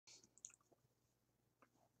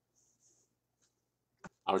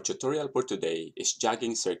Our tutorial for today is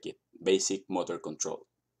jogging circuit, basic motor control.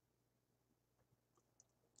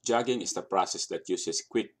 Jogging is the process that uses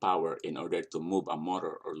quick power in order to move a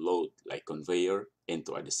motor or load like conveyor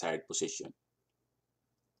into a desired position.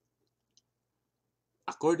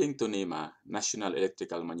 According to NEMA, National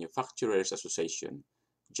Electrical Manufacturers Association,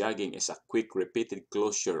 jogging is a quick repeated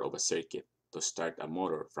closure of a circuit to start a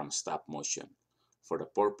motor from stop motion for the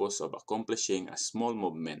purpose of accomplishing a small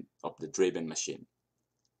movement of the driven machine.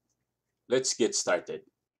 Let's get started.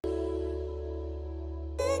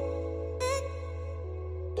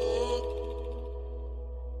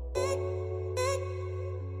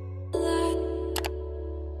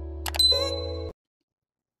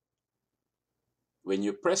 When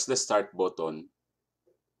you press the start button,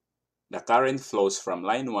 the current flows from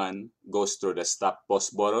line 1, goes through the stop pause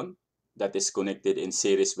button that is connected in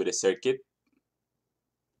series with the circuit,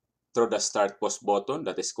 through the start pause button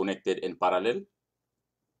that is connected in parallel,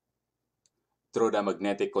 through the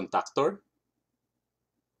magnetic contactor,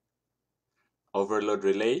 overload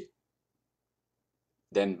relay,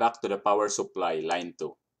 then back to the power supply line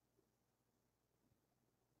 2.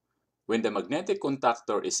 When the magnetic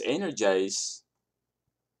contactor is energized,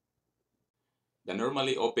 the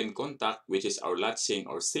normally open contact, which is our latching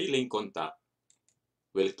or sealing contact,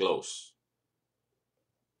 will close.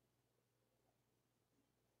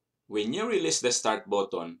 When you release the start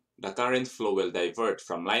button, the current flow will divert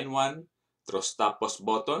from line 1 through stop pause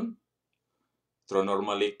button, through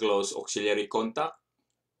normally closed auxiliary contact,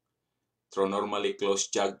 through normally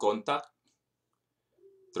closed jog contact,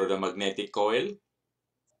 through the magnetic coil,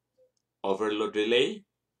 overload relay,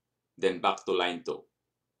 then back to line 2.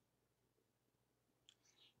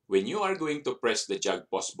 When you are going to press the jog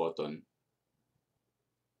pause button,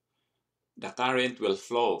 the current will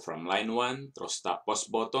flow from line 1 through stop pause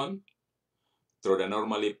button, through the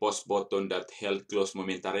normally pause button that held closed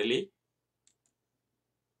momentarily,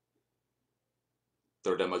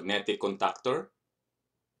 through the magnetic contactor,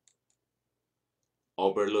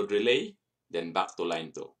 overload relay, then back to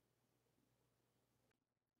line 2.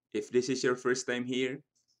 If this is your first time here,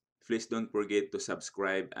 please don't forget to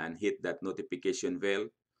subscribe and hit that notification bell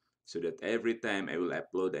so that every time I will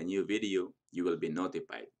upload a new video, you will be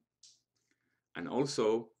notified. And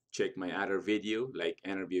also, check my other video like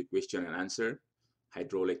interview question and answer,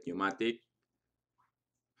 hydraulic pneumatic,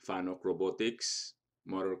 FANUC robotics,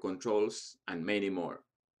 motor controls, and many more.